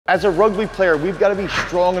As a rugby player, we've got to be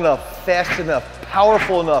strong enough, fast enough,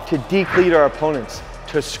 powerful enough to decleat our opponents,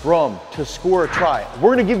 to scrum, to score a try. We're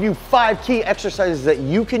gonna give you 5 key exercises that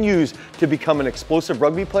you can use to become an explosive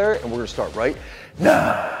rugby player, and we're gonna start right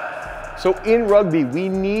now. So in rugby, we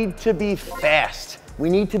need to be fast. We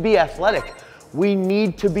need to be athletic. We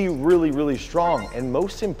need to be really, really strong. And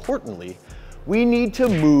most importantly, we need to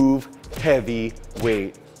move heavy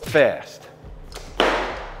weight fast.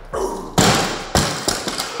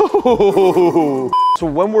 So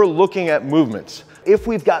when we're looking at movements, if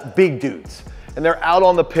we've got big dudes and they're out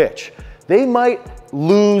on the pitch, they might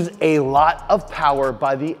lose a lot of power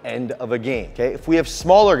by the end of a game, okay? If we have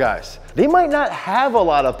smaller guys, they might not have a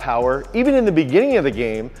lot of power even in the beginning of the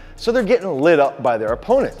game, so they're getting lit up by their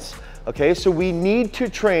opponents. Okay, so we need to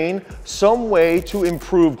train some way to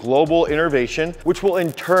improve global innervation, which will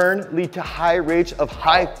in turn lead to high rates of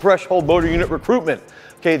high threshold motor unit recruitment.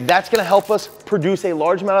 Okay, that's gonna help us produce a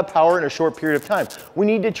large amount of power in a short period of time. We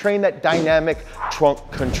need to train that dynamic trunk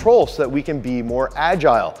control so that we can be more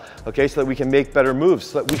agile, okay, so that we can make better moves,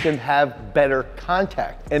 so that we can have better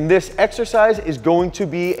contact. And this exercise is going to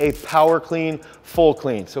be a power clean, full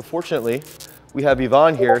clean. So fortunately, we have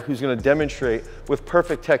Yvonne here who's gonna demonstrate with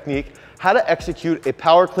perfect technique how to execute a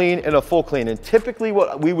power clean and a full clean. And typically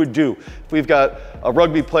what we would do, if we've got a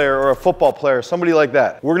rugby player or a football player, somebody like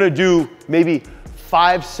that, we're gonna do maybe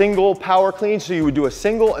 5 single power cleans. So you would do a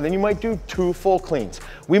single and then you might do 2 full cleans.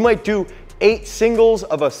 We might do 8 singles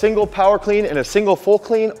of a single power clean and a single full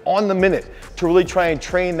clean on the minute to really try and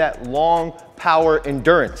train that long power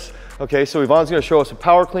endurance. Okay, so Yvonne's gonna show us a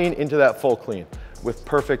power clean into that full clean with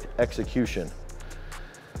perfect execution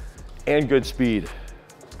and good speed.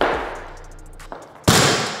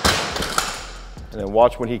 And then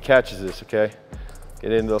watch when he catches this, okay?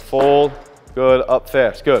 Get into the fold, good, up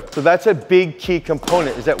fast, good. So that's a big key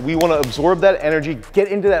component, is that we wanna absorb that energy, get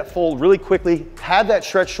into that fold really quickly, have that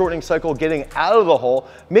stretch shortening cycle getting out of the hole,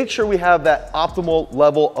 make sure we have that optimal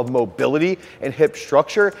level of mobility and hip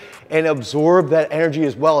structure, and absorb that energy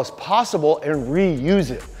as well as possible and reuse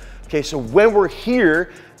it. Okay, so when we're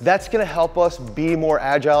here, that's gonna help us be more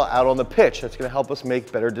agile out on the pitch. That's gonna help us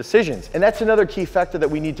make better decisions. And that's another key factor that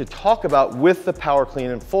we need to talk about with the power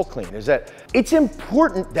clean and full clean, is that it's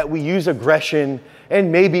important that we use aggression and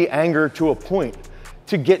maybe anger to a point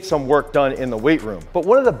to get some work done in the weight room. But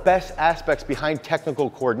one of the best aspects behind technical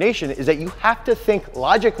coordination is that you have to think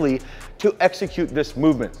logically to execute this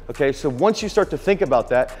movement. Okay, so once you start to think about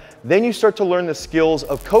that, then you start to learn the skills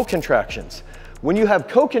of co-contractions. When you have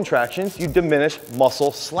co-contractions, you diminish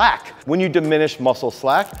muscle slack. When you diminish muscle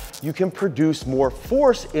slack, you can produce more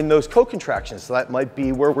force in those co-contractions. So that might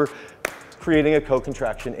be where we're creating a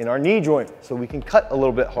co-contraction in our knee joint, so we can cut a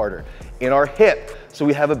little bit harder. In our hip, so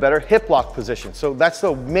we have a better hip lock position. So that's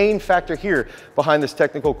the main factor here behind this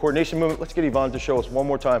technical coordination movement. Let's get Yvonne to show us one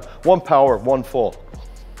more time. 1 power, 1 full.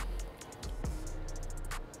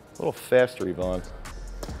 A little faster, Yvonne.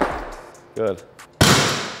 Good.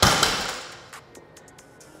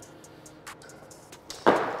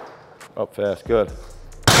 Up fast, good.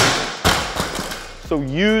 So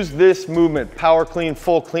use this movement, power clean,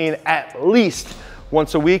 full clean, at least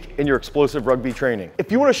once a week in your explosive rugby training.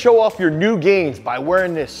 If you want to show off your new gains by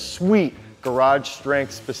wearing this sweet Garage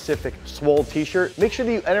Strength specific Swole t-shirt, make sure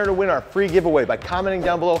that you enter to win our free giveaway by commenting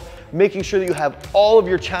down below, making sure that you have all of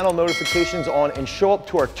your channel notifications on, and show up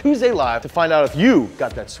to our Tuesday Live to find out if you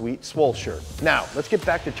got that sweet Swole shirt. Now, let's get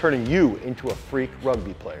back to turning you into a freak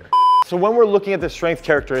rugby player. So when we're looking at the strength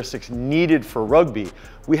characteristics needed for rugby,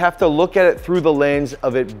 we have to look at it through the lens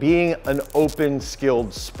of it being an open,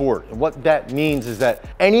 skilled sport. And what that means is that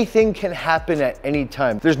anything can happen at any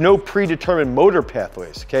time. There's no predetermined motor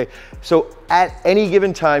pathways, okay? So at any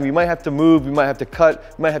given time, you might have to move, you might have to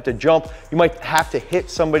cut, you might have to jump, you might have to hit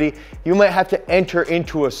somebody, you might have to enter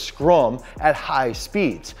into a scrum at high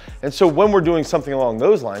speeds. And so when we're doing something along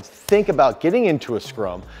those lines, think about getting into a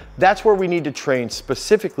scrum. That's where we need to train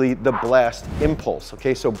specifically the blast impulse,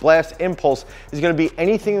 okay? So blast impulse is gonna be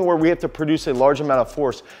anything where we have to produce a large amount of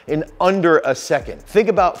force in under a second. Think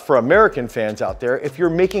about, for American fans out there, if you're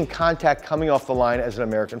making contact coming off the line as an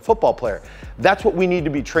American football player, that's what we need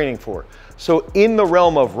to be training for. So in the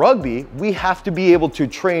realm of rugby, we have to be able to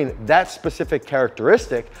train that specific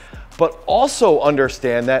characteristic, but also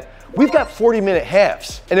understand that we've got 40-minute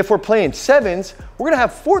halves. And if we're playing sevens, we're gonna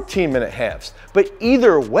have 14-minute halves. But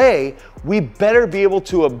either way, we better be able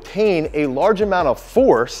to obtain a large amount of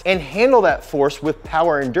force and handle that force with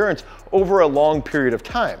power endurance over a long period of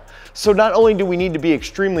time. So not only do we need to be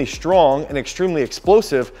extremely strong and extremely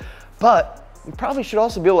explosive, but you probably should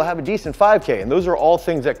also be able to have a decent 5K. And those are all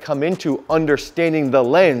things that come into understanding the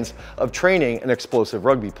lens of training an explosive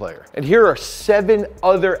rugby player. And here are 7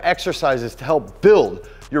 other exercises to help build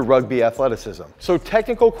your rugby athleticism. So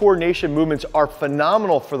technical coordination movements are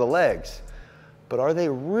phenomenal for the legs, but are they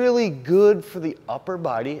really good for the upper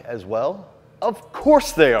body as well? Of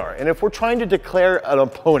course they are. And if we're trying to declare an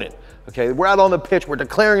opponent, okay, we're out on the pitch, we're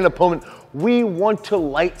declaring an opponent, we want to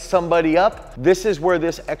light somebody up. This is where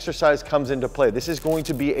this exercise comes into play. This is going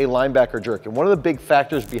to be a linebacker jerk. And one of the big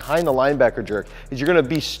factors behind the linebacker jerk is you're gonna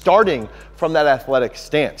be starting from that athletic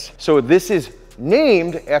stance. So this is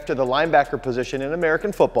named after the linebacker position in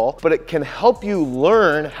American football, but it can help you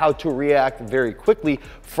learn how to react very quickly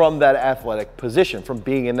from that athletic position, from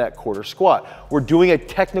being in that quarter squat. We're doing a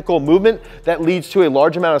technical movement that leads to a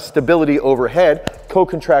large amount of stability overhead,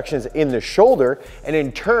 co-contractions in the shoulder, and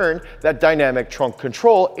in turn, that dynamic trunk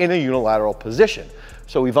control in a unilateral position.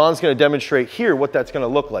 So Yvonne's gonna demonstrate here what that's gonna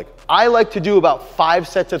look like. I like to do about 5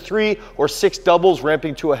 sets of 3 or 6 doubles,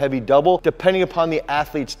 ramping to a heavy double, depending upon the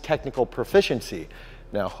athlete's technical proficiency.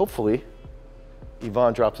 Now, hopefully,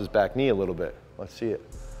 Yvonne drops his back knee a little bit. Let's see it.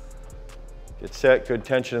 Get set, good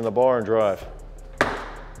tension in the bar and drive.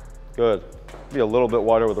 Good. Be a little bit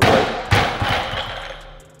wider with the right.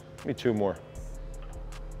 Give me 2 more.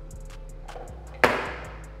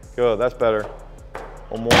 Good, that's better.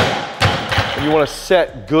 1 more. And you want to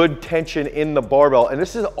set good tension in the barbell. And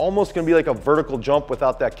this is almost going to be like a vertical jump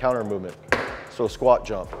without that counter movement. So squat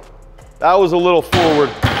jump. That was a little forward.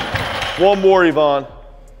 1 more, Yvonne.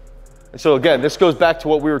 And so again, this goes back to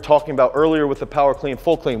what we were talking about earlier with the power clean,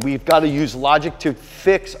 full clean. We've got to use logic to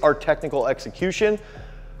fix our technical execution.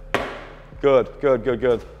 Good, good, good,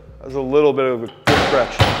 good. That was a little bit of a good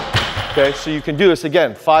stretch. Okay, so you can do this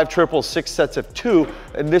again, 5 triples, 6 sets of 2,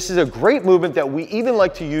 and this is a great movement that we even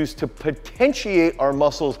like to use to potentiate our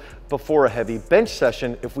muscles before a heavy bench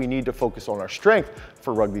session if we need to focus on our strength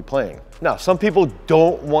for rugby playing. Now, some people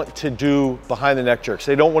don't want to do behind the neck jerks.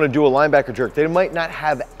 They don't want to do a linebacker jerk. They might not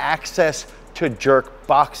have access to jerk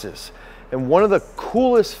boxes. And one of the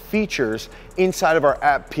coolest features inside of our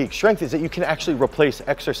app Peak Strength is that you can actually replace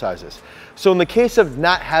exercises. So in the case of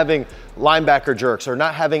not having linebacker jerks or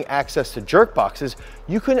not having access to jerk boxes,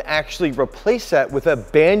 you can actually replace that with a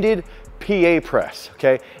banded PA press,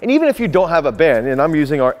 okay? And even if you don't have a band, and I'm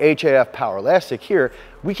using our HAF Powerlastic here,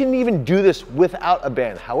 we can even do this without a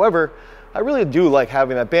band. However, I really do like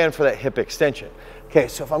having that band for that hip extension. Okay,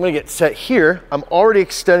 so if I'm gonna get set here, I'm already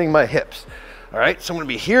extending my hips. All right, so I'm gonna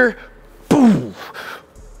be here, boom,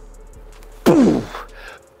 boom,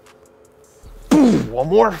 boom. 1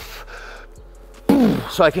 more, boom.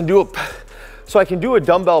 So I can do a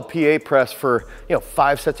dumbbell PA press for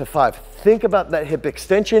 5 sets of 5. Think about that hip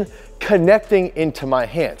extension connecting into my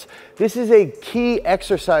hands. This is a key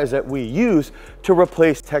exercise that we use to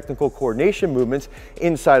replace technical coordination movements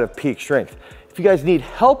inside of Peak Strength. If you guys need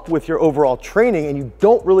help with your overall training and you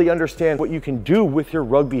don't really understand what you can do with your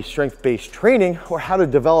rugby strength-based training or how to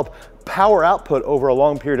develop power output over a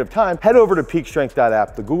long period of time, head over to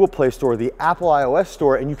peakstrength.app, the Google Play Store, the Apple iOS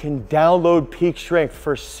Store, and you can download Peak Strength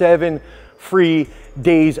for 7 free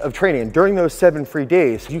days of training. And during those 7 free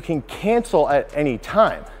days, you can cancel at any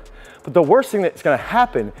time. But the worst thing that's gonna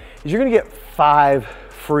happen is you're gonna get 5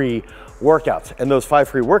 free workouts. And those 5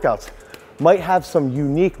 free workouts might have some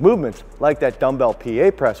unique movements like that dumbbell PA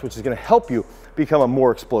press, which is gonna help you become a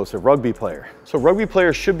more explosive rugby player. So rugby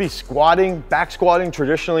players should be squatting, back squatting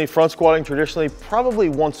traditionally, front squatting traditionally, probably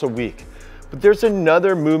once a week. But there's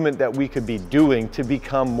another movement that we could be doing to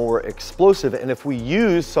become more explosive. And if we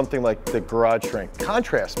use something like the garage strength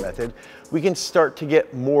contrast method, we can start to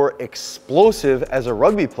get more explosive as a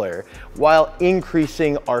rugby player while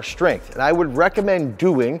increasing our strength. And I would recommend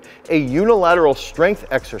doing a unilateral strength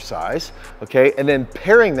exercise, okay? And then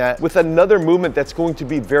pairing that with another movement that's going to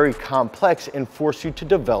be very complex and force you to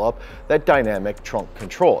develop that dynamic trunk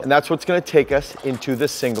control. And that's what's gonna take us into the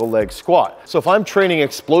single leg squat. So if I'm training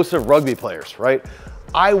explosive rugby players, right?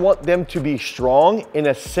 I want them to be strong in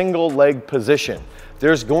a single leg position.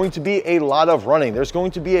 There's going to be a lot of running. There's going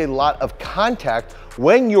to be a lot of contact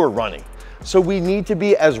when you're running. So we need to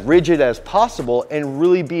be as rigid as possible and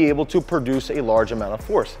really be able to produce a large amount of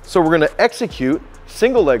force. So we're gonna execute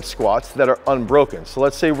single leg squats that are unbroken. So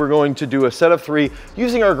let's say we're going to do a set of 3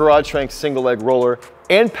 using our garage strength single leg roller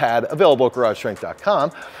and pad available at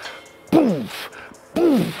garagestrength.com. Boom,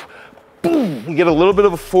 boom, boom. You get a little bit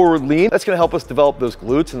of a forward lean. That's gonna help us develop those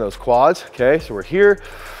glutes and those quads. Okay, so we're here.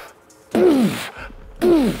 Boom,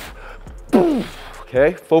 boom, boom.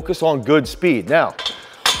 Okay, focus on good speed. Now,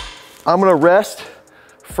 I'm gonna rest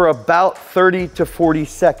for about 30 to 40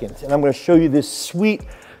 seconds, and I'm gonna show you this sweet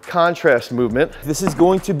contrast movement. This is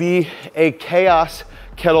going to be a chaos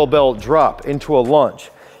kettlebell drop into a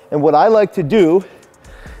lunge. And what I like to do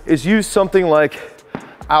is use something like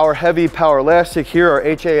our heavy Powerlastic here, our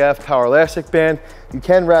HAF Powerlastic band. You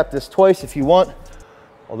can wrap this twice if you want,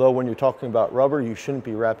 although when you're talking about rubber, you shouldn't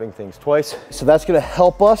be wrapping things twice. So that's gonna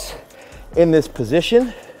help us in this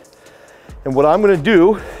position. And what I'm gonna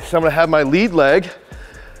do is I'm gonna have my lead leg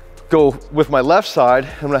go with my left side.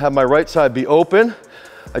 I'm gonna have my right side be open.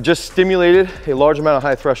 I just stimulated a large amount of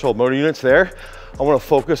high threshold motor units there. I wanna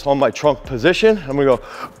focus on my trunk position. I'm gonna go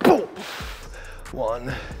boom,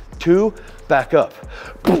 1, 2, back up,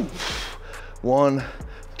 boom, 1,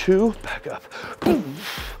 2, back up, boom.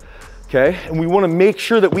 Okay, and we wanna make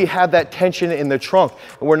sure that we have that tension in the trunk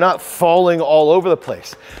and we're not falling all over the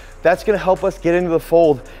place. That's gonna help us get into the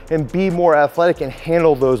fold and be more athletic and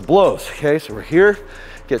handle those blows. Okay, so we're here,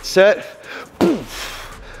 get set, boom.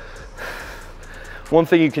 One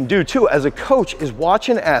thing you can do too as a coach is watch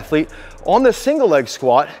an athlete on the single leg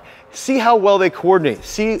squat, see how well they coordinate,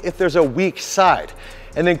 see if there's a weak side,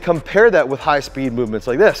 and then compare that with high speed movements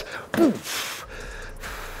like this.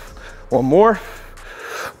 One more.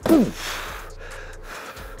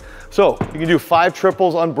 So you can do 5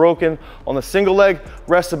 triples unbroken on the single leg,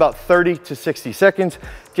 rest about 30 to 60 seconds,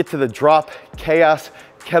 get to the drop chaos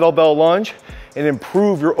kettlebell lunge, and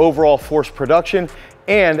improve your overall force production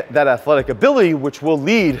and that athletic ability, which will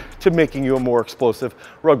lead to making you a more explosive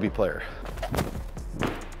rugby player.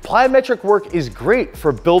 Plyometric work is great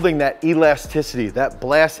for building that elasticity, that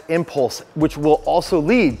blast impulse, which will also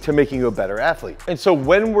lead to making you a better athlete. And so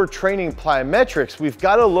when we're training plyometrics, we've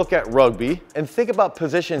got to look at rugby and think about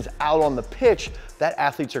positions out on the pitch that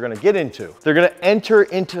athletes are going to get into. They're going to enter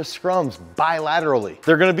into scrums bilaterally.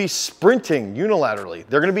 They're going to be sprinting unilaterally.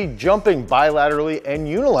 They're going to be jumping bilaterally and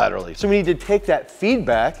unilaterally. So we need to take that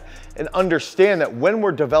feedback and understand that when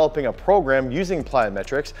we're developing a program using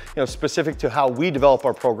plyometrics, specific to how we develop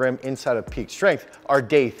our program inside of Peak Strength, our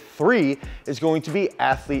day 3 is going to be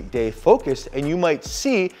athlete day focused, and you might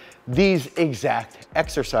see these exact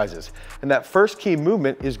exercises. And that first key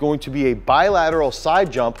movement is going to be a bilateral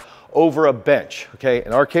side jump over a bench, okay?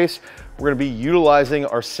 In our case, we're gonna be utilizing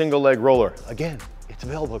our single leg roller. Again, it's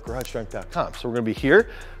available at garagestrength.com. So we're gonna be here,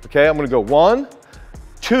 okay? I'm gonna go 1,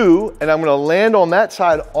 2, and I'm gonna land on that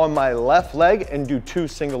side on my left leg and do 2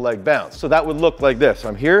 single leg bounds. So that would look like this.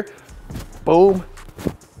 I'm here, boom,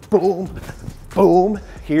 boom, boom,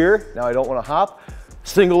 here. Now I don't wanna hop,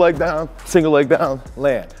 single leg down,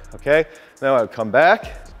 land, okay? Now I would come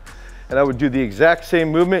back and I would do the exact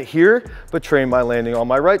same movement here, but train my landing on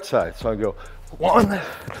my right side. So I go 1,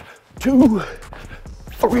 2,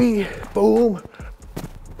 3, boom,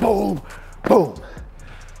 boom, boom.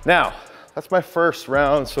 Now, that's my first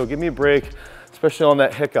round, so give me a break, especially on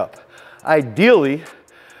that hiccup. Ideally,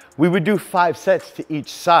 we would do 5 sets to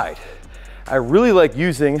each side. I really like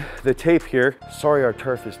using the tape here. Sorry, our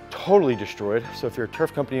turf is totally destroyed. So if you're a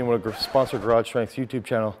turf company and want to sponsor Garage Strength's YouTube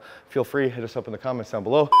channel, feel free, hit us up in the comments down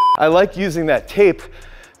below. I like using that tape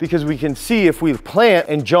because we can see if we plant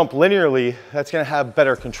and jump linearly, that's gonna have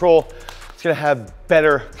better control. It's gonna have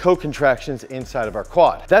better co-contractions inside of our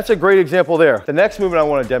quad. That's a great example there. The next movement I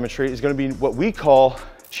want to demonstrate is gonna be what we call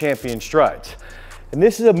champion strides. And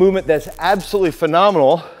this is a movement that's absolutely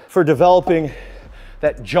phenomenal for developing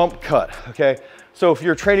that jump cut, okay? So if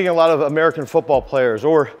you're training a lot of American football players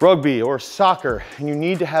or rugby or soccer and you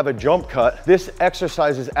need to have a jump cut, this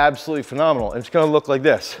exercise is absolutely phenomenal. And it's gonna look like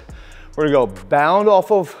this. We're gonna go bound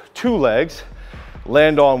off of 2 legs,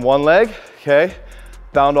 land on 1 leg, okay?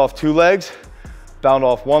 Bound off 2 legs, bound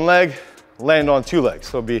off 1 leg, land on 2 legs.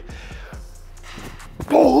 So it'll be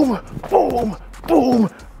boom, boom, boom,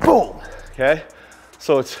 boom, okay?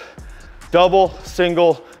 So it's double,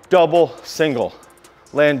 single,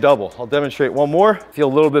 land double. I'll demonstrate one more. Feel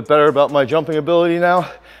a little bit better about my jumping ability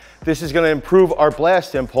now. This is gonna improve our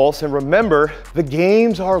blast impulse. And remember, the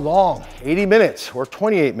games are long, 80 minutes or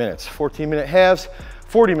 28 minutes, 14-minute halves,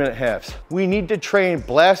 40-minute halves. We need to train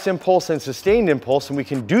blast impulse and sustained impulse, and we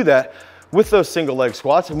can do that with those single leg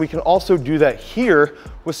squats, and we can also do that here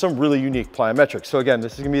with some really unique plyometrics. So again,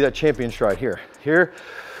 this is gonna be that champion stride here. Here,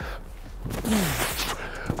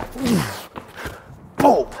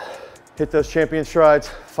 boom. Hit those champion strides,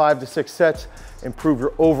 5 to 6 sets, improve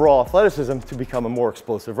your overall athleticism to become a more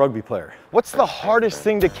explosive rugby player. What's the hardest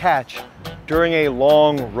thing to catch during a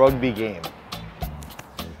long rugby game?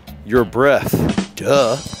 Your breath,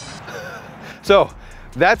 duh. So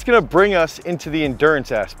that's gonna bring us into the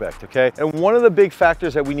endurance aspect, okay? And one of the big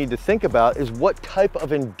factors that we need to think about is what type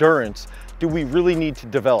of endurance do we really need to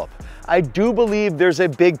develop? I do believe there's a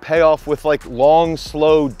big payoff with like long,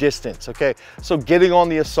 slow distance, okay? So getting on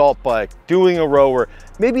the assault bike, doing a row, or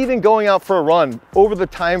maybe even going out for a run over the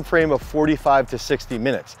time frame of 45 to 60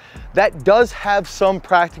 minutes. That does have some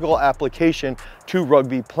practical application to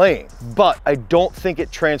rugby playing, but I don't think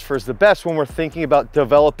it transfers the best when we're thinking about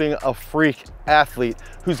developing a freak athlete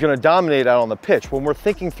who's gonna dominate out on the pitch. When we're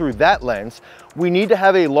thinking through that lens, we need to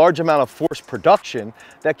have a large amount of force production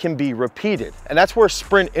that can be repeated. And that's where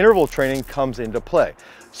sprint interval training comes into play.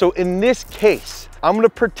 So in this case, I'm gonna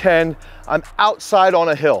pretend I'm outside on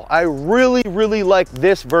a hill. I really, really like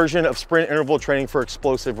this version of sprint interval training for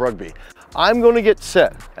explosive rugby. I'm gonna get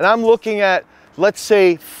set, and I'm looking at, let's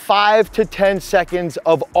say, 5 to 10 seconds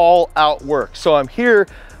of all out work. So I'm here,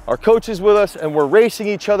 our coach is with us, and we're racing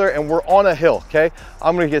each other, and we're on a hill, okay?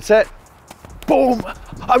 I'm gonna get set, boom,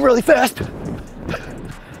 I'm really fast.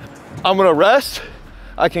 I'm gonna rest,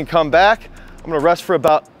 I can come back, I'm gonna rest for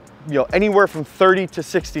about, anywhere from 30 to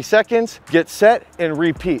 60 seconds, get set and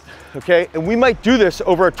repeat, okay? And we might do this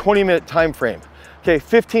over a 20-minute time frame, okay?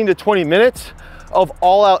 15 to 20 minutes of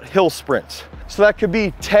all out hill sprints. So that could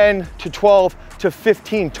be 10 to 12 to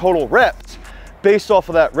 15 total reps based off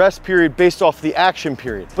of that rest period, based off of the action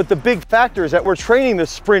period. But the big factor is that we're training the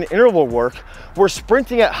sprint interval work, we're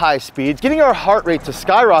sprinting at high speeds, getting our heart rate to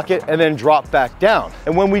skyrocket and then drop back down.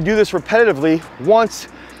 And when we do this repetitively, once,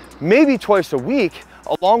 maybe twice a week,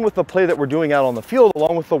 along with the play that we're doing out on the field,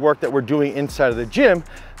 along with the work that we're doing inside of the gym,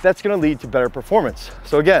 that's gonna lead to better performance.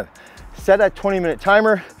 So again, set that 20-minute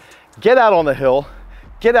timer, get out on the hill,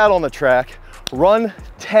 get out on the track, run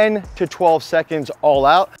 10 to 12 seconds all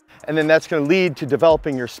out, and then that's gonna lead to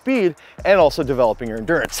developing your speed and also developing your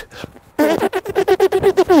endurance.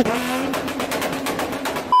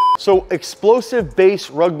 So explosive base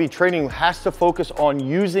rugby training has to focus on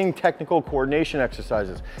using technical coordination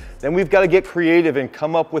exercises. Then we've got to get creative and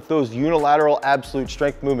come up with those unilateral absolute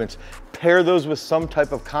strength movements. Pair those with some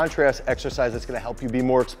type of contrast exercise that's going to help you be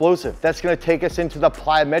more explosive. That's going to take us into the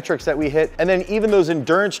plyometrics that we hit, and then even those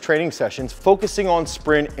endurance training sessions focusing on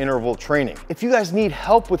sprint interval training. If you guys need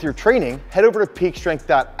help with your training, head over to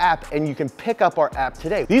peakstrength.app and you can pick up our app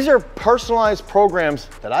today. These are personalized programs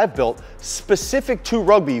that I've built specific to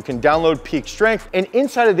rugby. You can download Peak Strength, and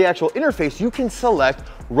inside of the actual interface, you can select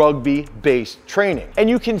rugby-based training. And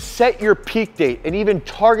you can set your peak date and even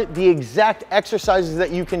target the exact exercises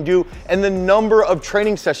that you can do and the number of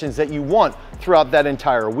training sessions that you want throughout that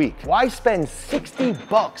entire week. Why spend 60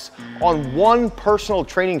 bucks on one personal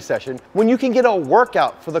training session when you can get a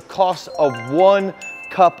workout for the cost of one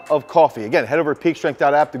cup of coffee? Again, head over to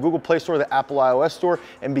peakstrength.app, the Google Play Store, the Apple iOS Store,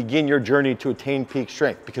 and begin your journey to attain peak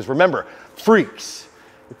strength. Because remember, freaks,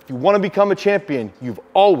 if you want to become a champion, you've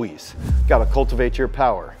always got to cultivate your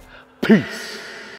power. Peace.